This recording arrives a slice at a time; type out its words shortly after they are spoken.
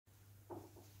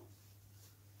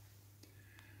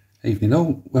Evening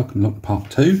all, welcome along to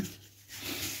part 2.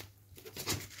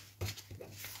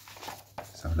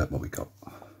 Let's have a look what we got.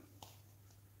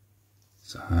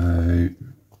 So,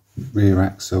 rear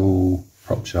axle,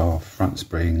 prop shaft, front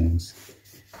springs,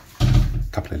 a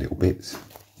couple of little bits.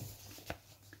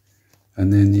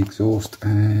 And then the exhaust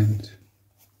and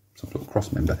some sort of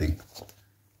cross member thing.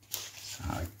 So,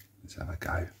 let's have a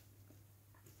go.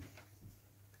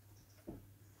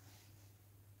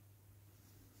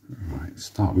 Right,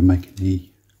 start with making the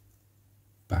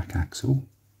back axle.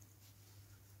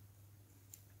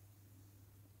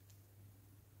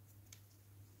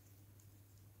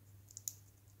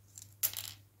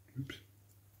 Oops.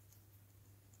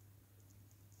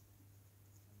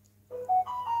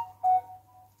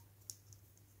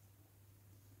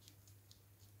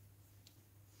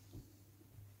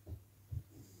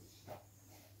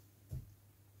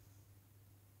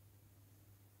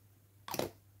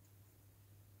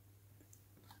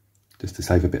 Just to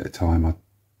save a bit of time, I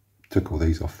took all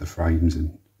these off the frames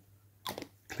and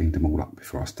cleaned them all up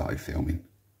before I started filming,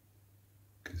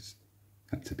 because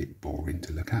that's a bit boring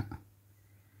to look at.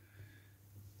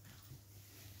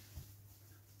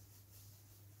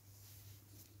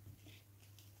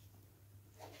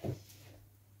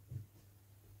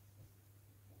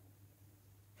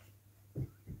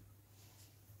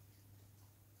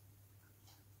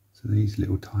 So these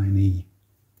little tiny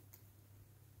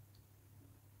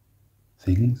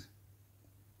things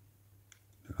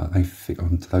look like they fit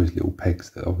onto those little pegs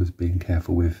that I was being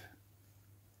careful with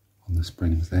on the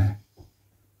springs there.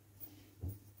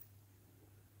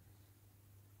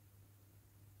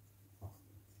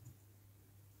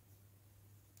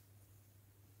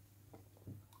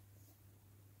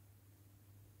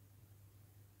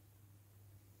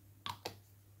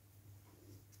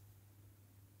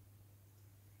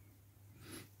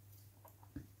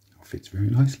 It fits very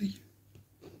nicely.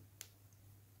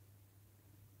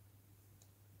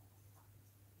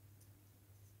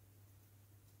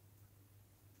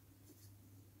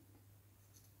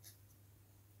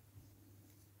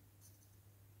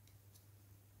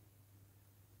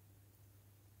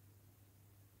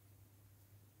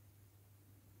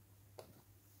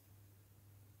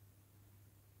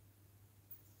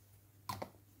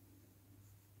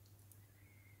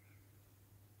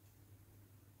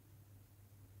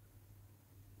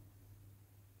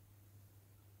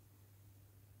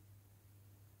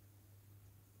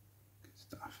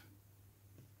 Stuff.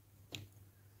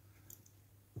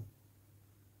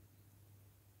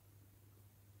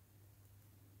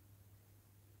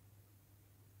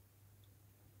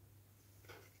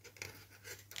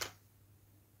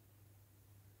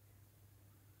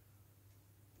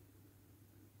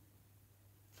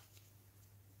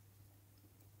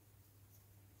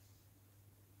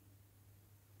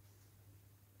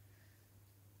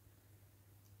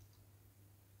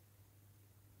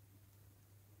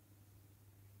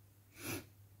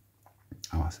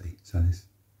 Oh, I see. So there's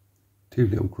two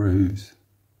little grooves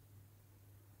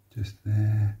just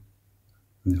there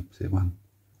and the opposite one,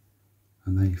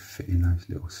 and they fit in those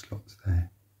little slots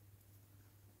there.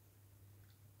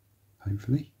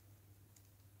 Hopefully.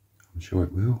 I'm sure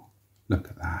it will. Look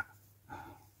at that.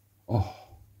 Oh.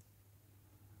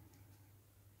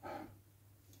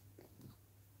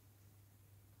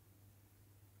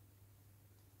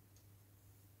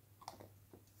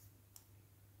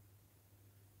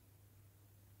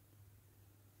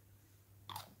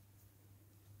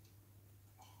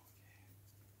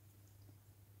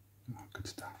 Oh, good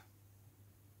stuff.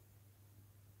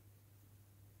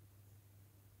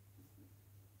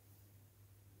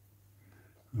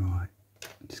 Right,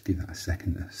 just give that a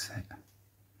second to set.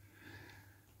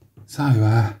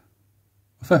 So,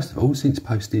 first of all, since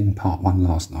posting part 1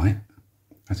 last night,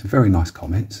 had some very nice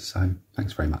comments, so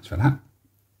thanks very much for that.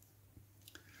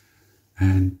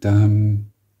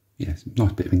 And yeah, some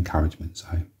nice bit of encouragement, so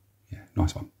yeah,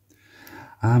 nice one.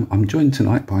 I'm joined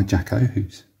tonight by Jacko,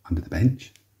 who's under the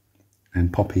bench,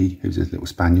 and Poppy, who's a little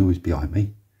spaniel, who's behind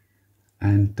me,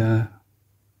 and the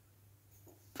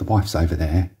wife's over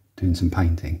there doing some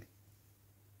painting,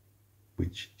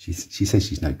 which she says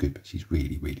she's no good, but she's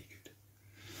really, really good.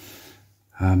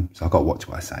 So I've got to watch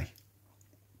what I say.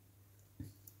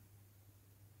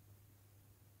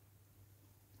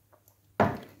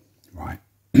 Right,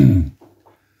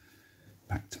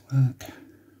 back to work.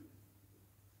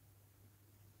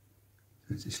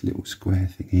 There's this little square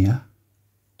thing here,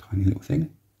 tiny little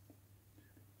thing,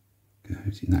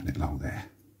 goes in that little hole there.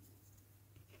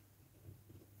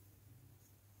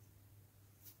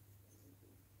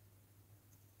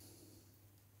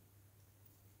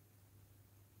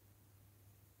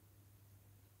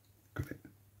 Got it.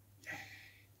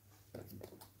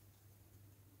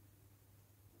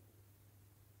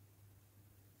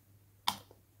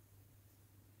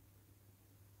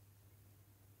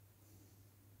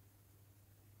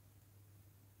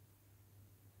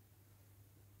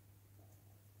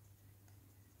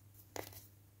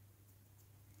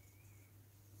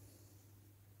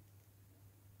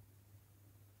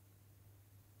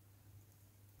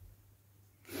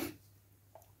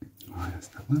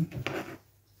 that's that one.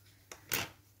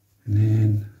 And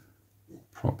then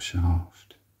prop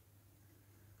shaft.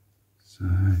 So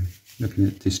looking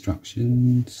at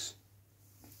destructions,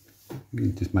 you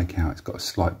can just make out it's got a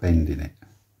slight bend in it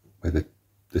where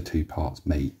the two parts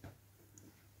meet.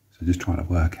 So just trying to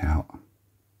work out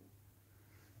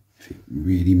if it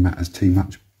really matters too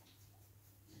much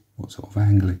what sort of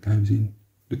angle it goes in.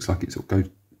 Looks like it sort of goes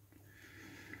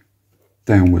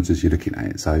downwards as you're looking at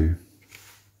it. So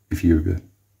if you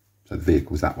so the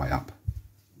vehicle's that way up,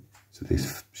 so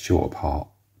this shorter part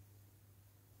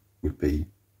would be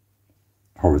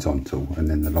horizontal and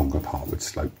then the longer part would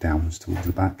slope downwards towards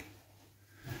the back.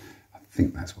 I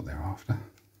think that's what they're after.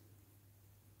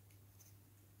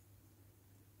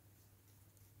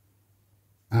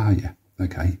 Ah, yeah,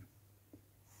 okay.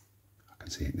 I can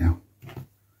see it now.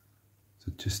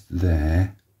 So just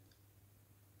there,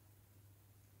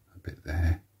 a bit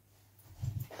there.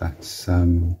 That's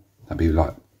that'd be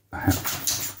like a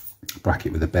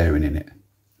bracket with a bearing in it.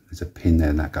 There's a pin there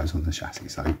and that goes on the chassis,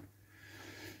 so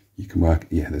you can work,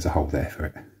 yeah, there's a hole there for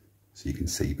it. So you can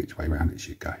see which way round it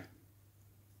should go.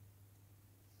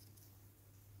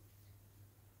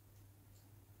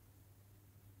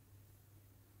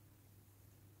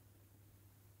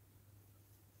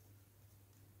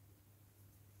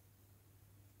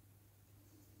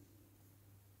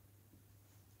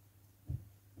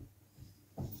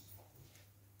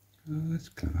 Oh, that's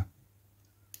clever.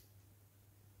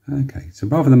 Okay, so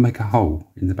rather than make a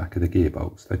hole in the back of the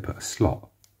gearbox, they put a slot.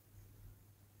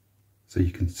 So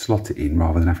you can slot it in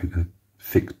rather than having to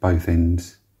fix both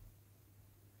ends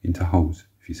into holes,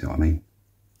 if you see what I mean.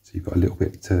 So you've got a little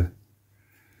bit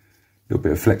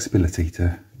of flexibility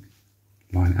to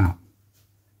line it up.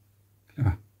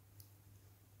 Clever.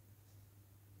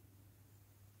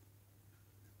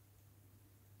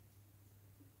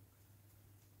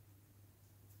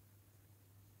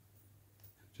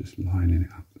 Just lining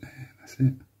it up there, that's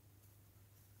it.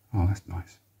 Oh, that's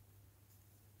nice.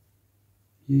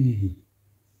 Yee.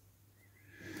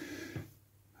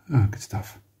 Oh, good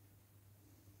stuff.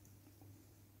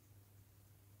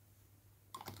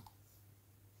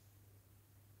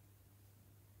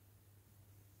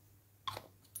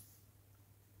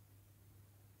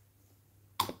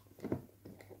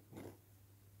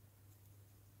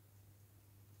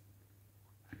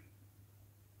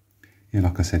 Yeah,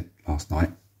 like I said last night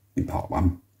in part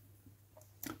one,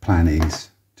 plan is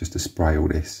just to spray all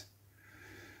this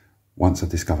once I've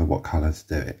discovered what colour to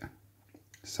do it.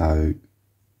 So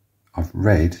I've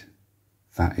read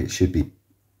that it should be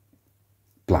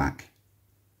black,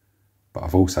 but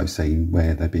I've also seen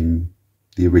where they've been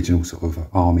the original sort of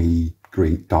army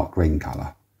green, dark green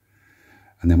colour,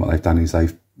 and then what they've done is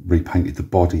they've repainted the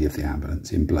body of the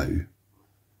ambulance in blue.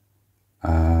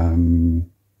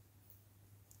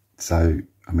 So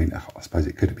I mean, I suppose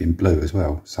it could have been blue as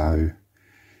well. So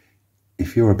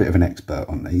if you're a bit of an expert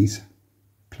on these,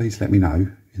 please let me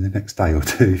know in the next day or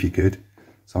two if you could,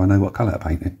 so I know what colour to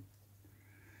paint it.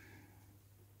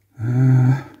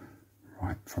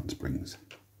 Right, front springs.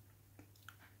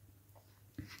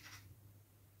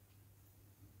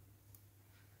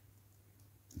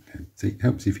 Okay, see, it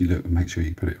helps if you look and make sure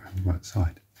you put it on the right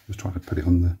side. I was trying to put it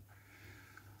on the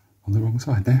wrong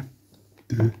side there.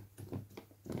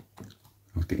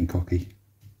 I was getting cocky.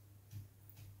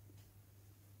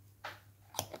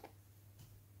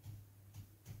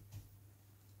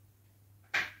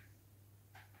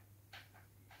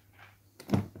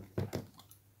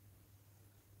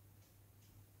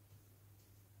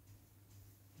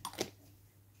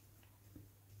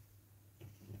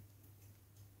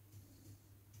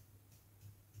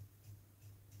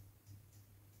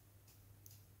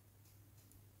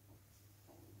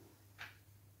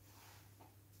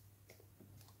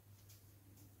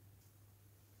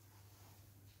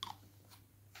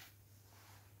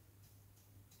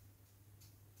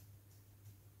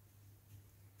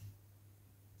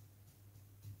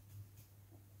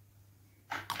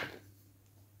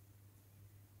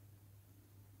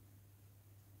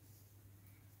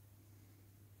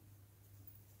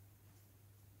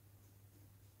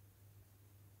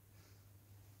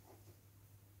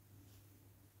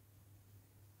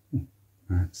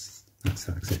 That's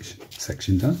that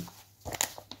section done.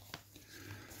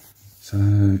 So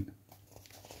you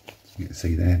can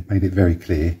see there, made it very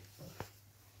clear,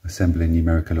 assemble in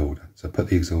numerical order. So put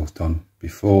the exhaust on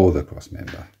before the cross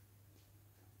member.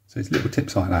 So it's little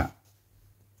tips like that.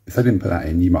 If they didn't put that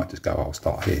in, you might just go, oh, I'll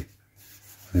start here,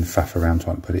 and then faff around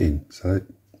trying to put it in. So it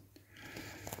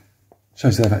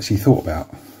shows they've actually thought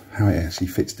about how it actually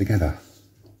fits together,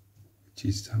 which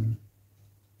is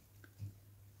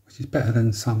better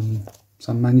than some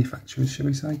some manufacturers, shall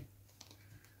we say.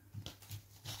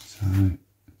 So,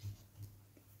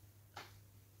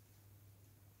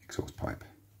 exhaust pipe.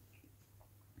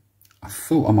 I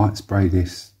thought I might spray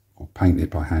this, or paint it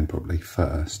by hand probably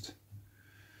first.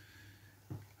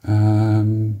 But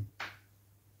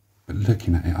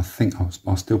looking at it, I think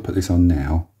I'll still put this on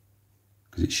now,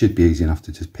 because it should be easy enough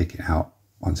to just pick it out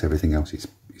once everything else is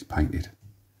painted.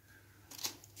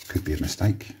 Could be a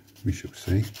mistake, we shall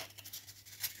see.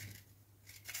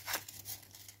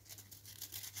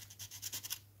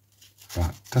 But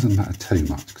it doesn't matter too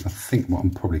much, because I think what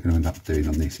I'm probably going to end up doing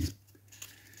on this is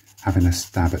having a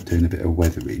stab at doing a bit of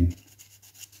weathering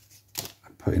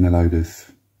and putting a load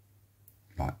of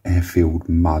like air-filled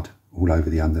mud all over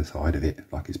the underside of it,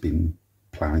 like it's been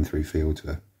ploughing through fields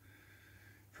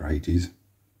for ages.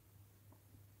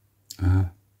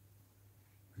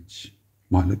 Which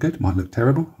might look good, might look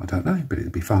terrible, I don't know, but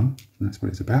it'll be fun, and that's what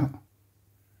it's about.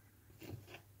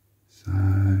 So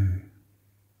that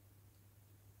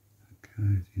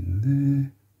goes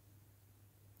in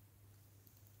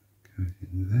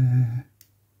there,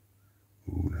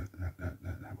 oh look,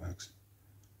 that works.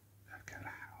 Look at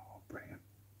how brilliant.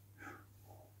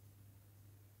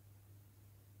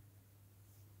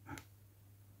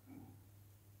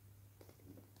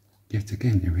 Yet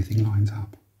again, everything lines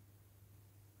up.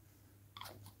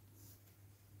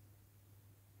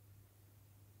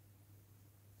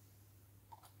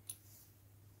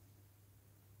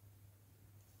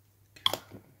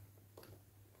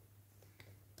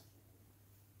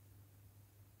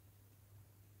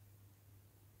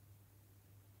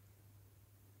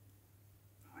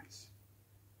 Nice.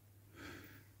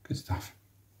 Good stuff.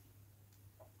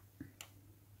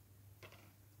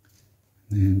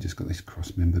 Then just got this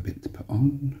cross member bit to put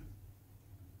on.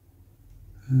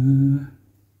 I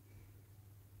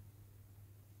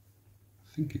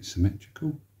think it's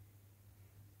symmetrical.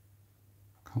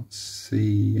 I can't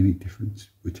see any difference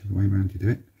whichever way around you do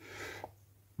it.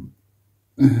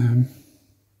 I'll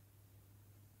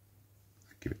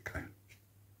give it a go.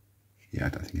 Yeah, I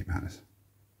don't think it matters.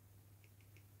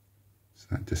 So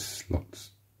that just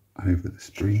slots over the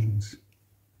springs.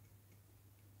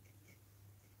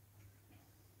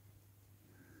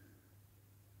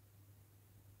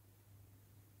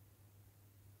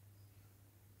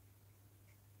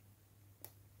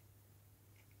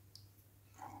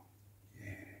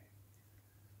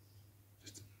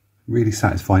 Really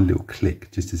satisfying little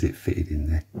click just as it fitted in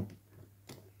there.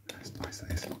 That's nice,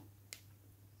 that is.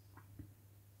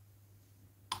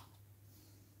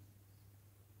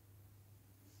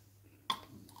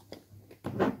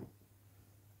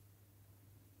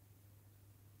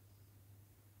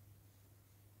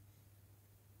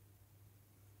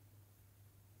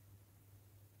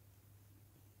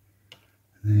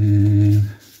 And then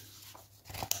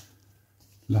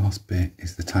last bit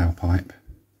is the tailpipe.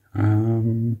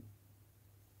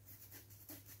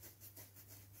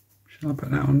 Shall I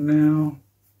put that on now?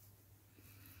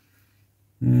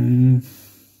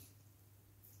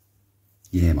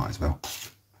 Yeah, might as well.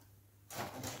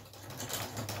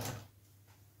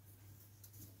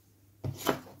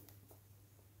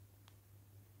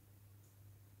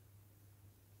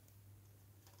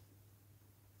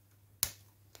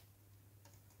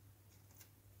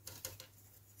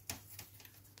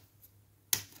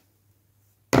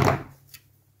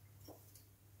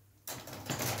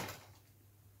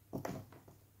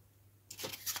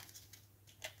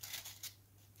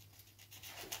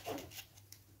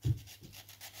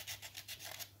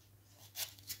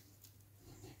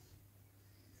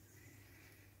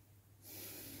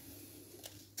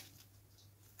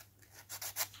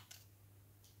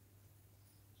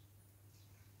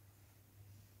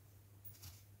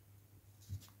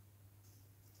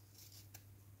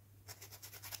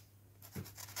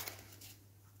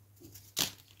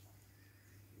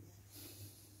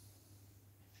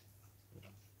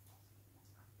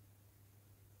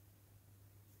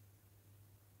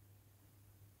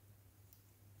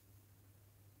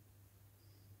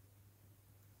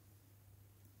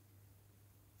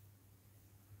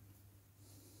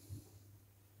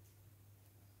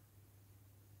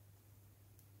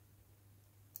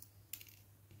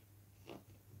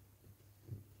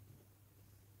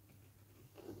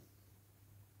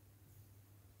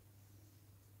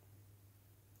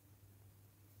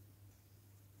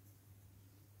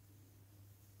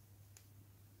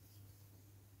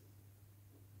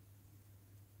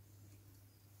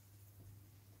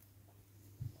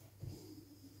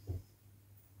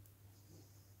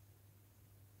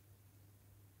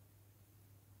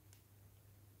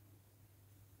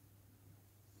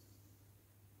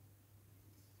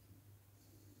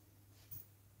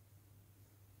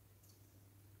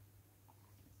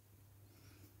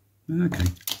 Okay,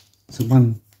 so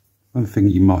one thing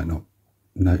you might not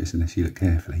notice unless you look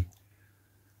carefully.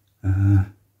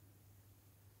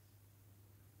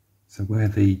 So where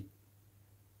the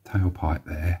tailpipe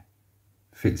there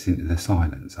fits into the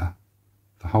silencer,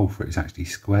 the hole for it is actually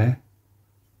square.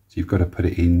 So you've got to put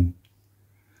it in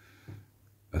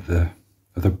at that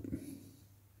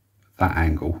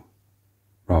angle,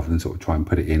 rather than sort of try and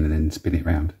put it in and then spin it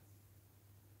round.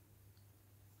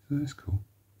 So that's cool.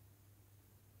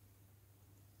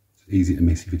 It's easy to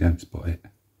miss if you don't spot it.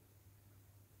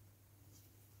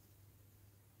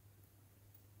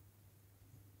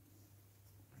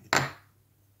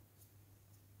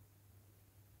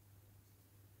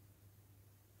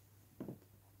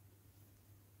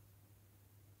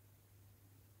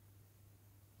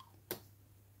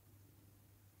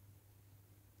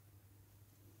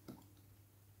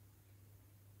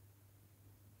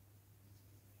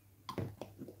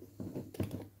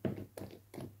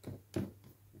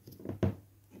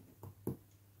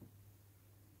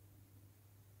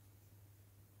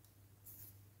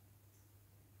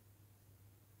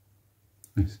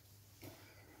 Nice.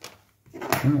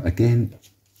 Well, again,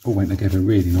 all went together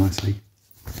really nicely.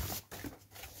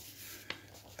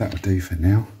 That'll do for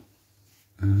now.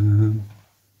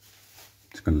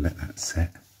 Just going to let that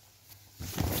set.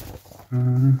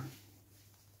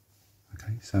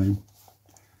 Okay, so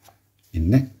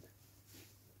in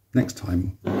next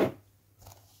time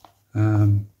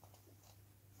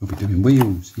we'll be doing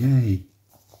wheels. Yay!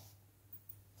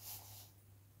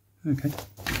 Okay,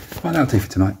 right, that'll do for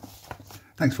tonight.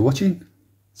 Thanks for watching.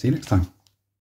 See you next time.